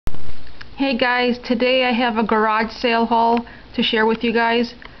Hey guys, today I have a garage sale haul to share with you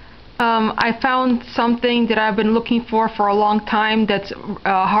guys. I found something that I've been looking for a long time that's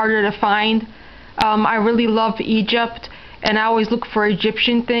harder to find. I really love Egypt and I always look for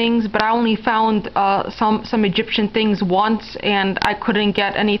Egyptian things, but I only found some Egyptian things once and I couldn't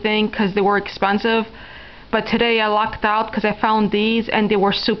get anything because they were expensive. But today I lucked out because I found these and they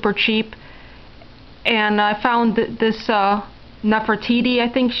were super cheap. And I found this Nefertiti,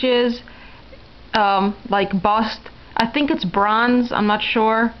 I think she is. Like bust. I think it's bronze, I'm not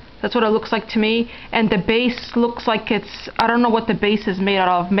sure. That's what it looks like to me. And the base looks like it's, I don't know what the base is made out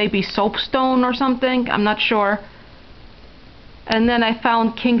of. Maybe soapstone or something, I'm not sure. And then I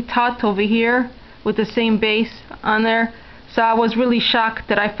found King Tut over here with the same base on there. So I was really shocked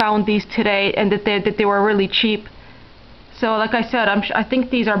that I found these today and that they were really cheap. So like I said, I think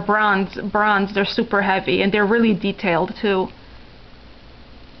these are bronze. They're super heavy and they're really detailed too.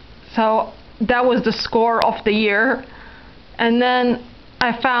 So that was the score of the year. And then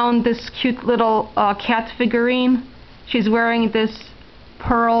I found this cute little cat figurine. She's wearing this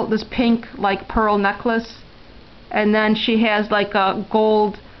pink like pearl necklace, and then she has like a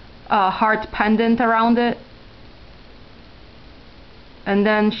gold heart pendant around it, and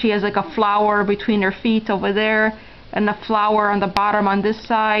then she has like a flower between her feet over there and a flower on the bottom on this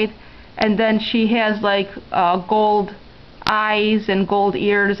side, and then she has like gold eyes and gold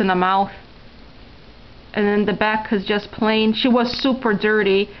ears and a mouth. And then the back is just plain. She was super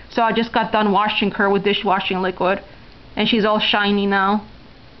dirty, so I just got done washing her with dishwashing liquid, and she's all shiny now.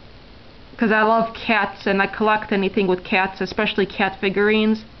 Because I love cats and I collect anything with cats, especially cat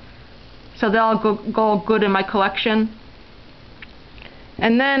figurines. So they'll go good in my collection.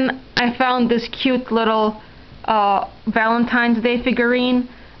 And then I found this cute little Valentine's Day figurine.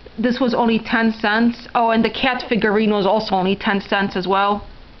 This was only 10 cents. Oh, and the cat figurine was also only 10 cents as well.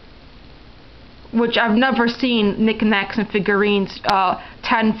 Which I've never seen knickknacks and figurines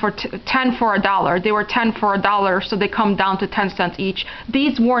 10 for $1. They were 10 for $1, so they come down to 10 cents each.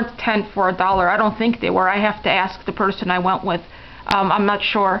 These weren't 10 for $1. I don't think they were. I have to ask the person I went with. I'm not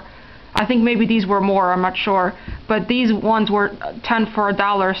sure. I think maybe these were more. I'm not sure. But these ones were 10 for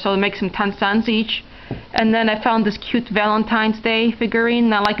 $1, so it makes them 10 cents each. And then I found this cute Valentine's Day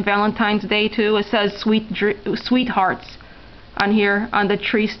figurine. I like Valentine's Day too. It says sweethearts on here on the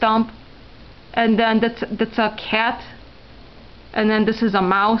tree stump. And then that's a cat, and then this is a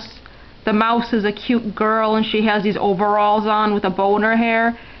mouse. The mouse is a cute girl and she has these overalls on with a bow in her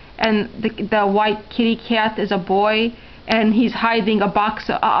hair, and the white kitty cat is a boy and he's hiding a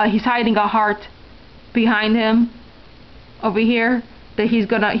heart behind him over here that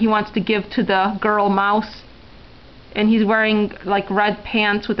he wants to give to the girl mouse, and he's wearing like red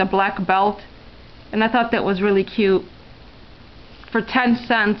pants with a black belt, and I thought that was really cute. For 10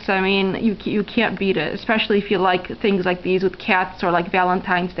 cents, I mean, you can't beat it, especially if you like things like these with cats or like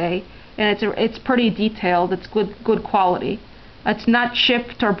Valentine's Day. And it's pretty detailed. It's good quality. It's not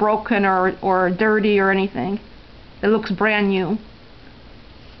chipped or broken or dirty or anything. It looks brand new.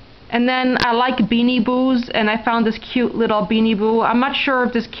 And then I like Beanie Boos, and I found this cute little Beanie Boo. I'm not sure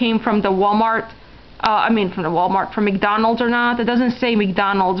if this came from the Walmart. From McDonald's or not. It doesn't say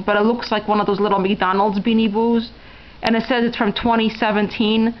McDonald's, but it looks like one of those little McDonald's Beanie Boos. And it says it's from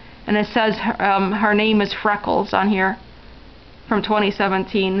 2017, and it says her name is Freckles on here, from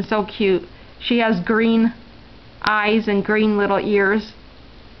 2017. So cute. She has green eyes and green little ears.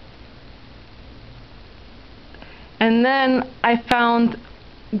 And then I found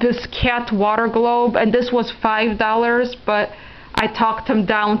this cat water globe, and this was $5, but I talked him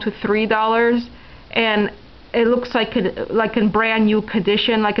down to $3, and it looks like in brand new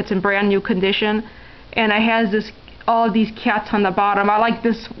condition, like it's in brand new condition. And it has all these cats on the bottom. I like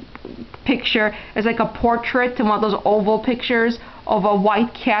this picture. It's like a portrait and one of those oval pictures of a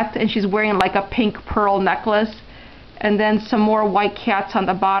white cat, and she's wearing like a pink pearl necklace, and then some more white cats on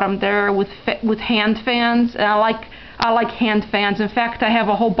the bottom there with hand fans. And I like hand fans. In fact, I have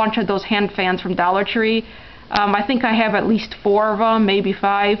a whole bunch of those hand fans from Dollar Tree. I think I have at least 4 of them, maybe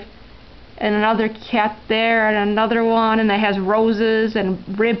 5. And another cat there, and another one, and it has roses and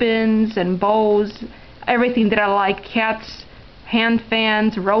ribbons and bows. Everything that I like: cats, hand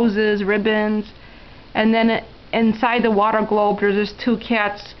fans, roses, ribbons. And then inside the water globe there's just 2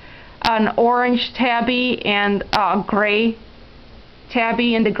 cats, an orange tabby and a gray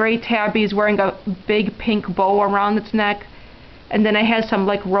tabby, and the gray tabby is wearing a big pink bow around its neck, and then it has some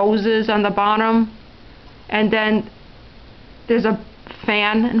like roses on the bottom, and then there's a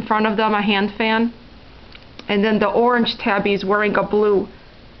fan in front of them, a hand fan, and then the orange tabby is wearing a blue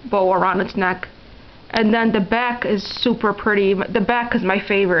bow around its neck. And then the back is super pretty. The back is my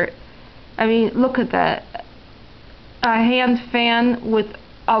favorite. I mean, look at that. A hand fan with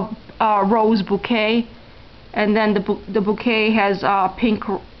a rose bouquet, and then the bouquet has a pink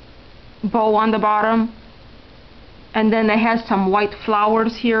bow on the bottom, and then it has some white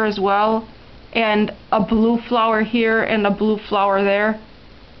flowers here as well, and a blue flower here and a blue flower there.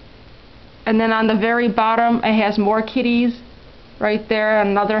 And then on the very bottom it has more kitties right there,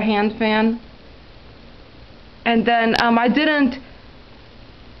 another hand fan. And then I didn't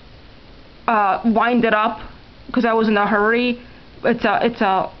wind it up because I was in a hurry.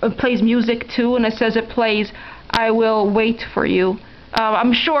 It plays music too, and it says it plays "I Will Wait for You."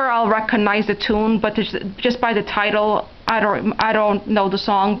 I'm sure I'll recognize the tune, but just by the title, I don't know the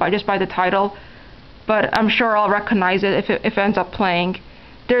song, but just by the title. But I'm sure I'll recognize it if it ends up playing.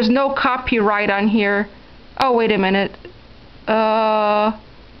 There's no copyright on here. Oh, wait a minute.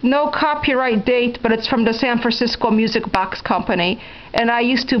 No copyright date, but it's from the San Francisco Music Box Company, and I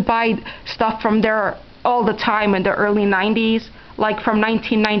used to buy stuff from there all the time in the early 90s, like from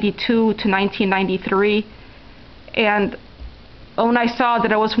 1992 to 1993. And when I saw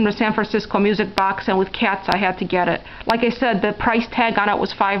that it was from the San Francisco Music Box and with cats, I had to get it. Like I said, the price tag on it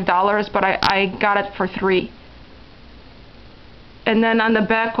was $5, but I got it for $3. And then on the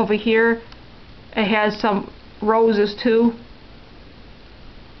back over here, it has some roses too.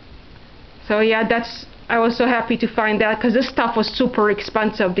 So yeah, I was so happy to find that, because this stuff was super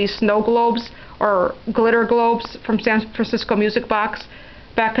expensive. These snow globes or glitter globes from San Francisco Music Box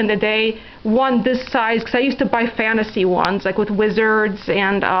back in the day. One this size, because I used to buy fantasy ones like with wizards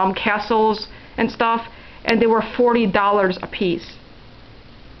and castles and stuff, and they were $40 a piece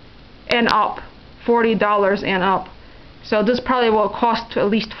and up. $40 and up. So this probably will cost at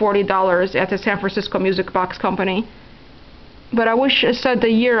least $40 at the San Francisco Music Box Company. But I wish it said the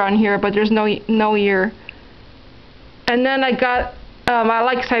year on here, but there's no year. And then I got, I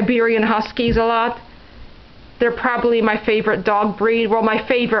like Siberian Huskies a lot. They're probably my favorite dog breed, well, my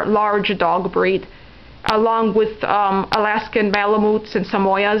favorite large dog breed, along with Alaskan Malamutes and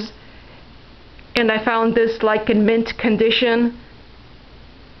Samoyeds. And I found this like in mint condition,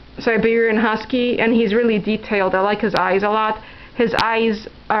 Siberian Husky, and he's really detailed. I like his eyes a lot. His eyes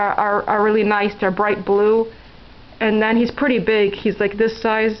are really nice. They're bright blue. And then he's pretty big. He's like this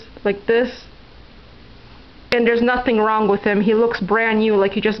size, like this. And there's nothing wrong with him. He looks brand new,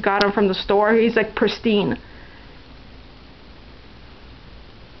 like you just got him from the store. He's like pristine.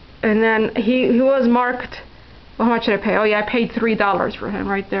 And then he was marked, well, how much did I pay? Oh yeah, I paid $3 for him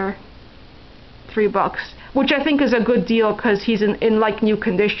right there. $3, which I think is a good deal because he's in like new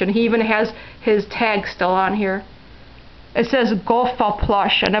condition. He even has his tag still on here. It says Goffa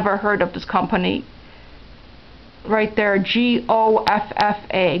Plush. I never heard of this company. Right there, Goffa,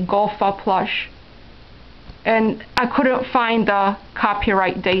 Goffa Plush. And I couldn't find the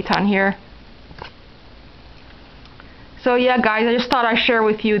copyright date on here. So yeah, guys, I just thought I'd share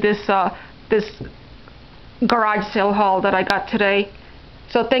with you this garage sale haul that I got today.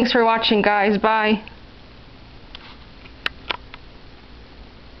 So thanks for watching, guys. Bye.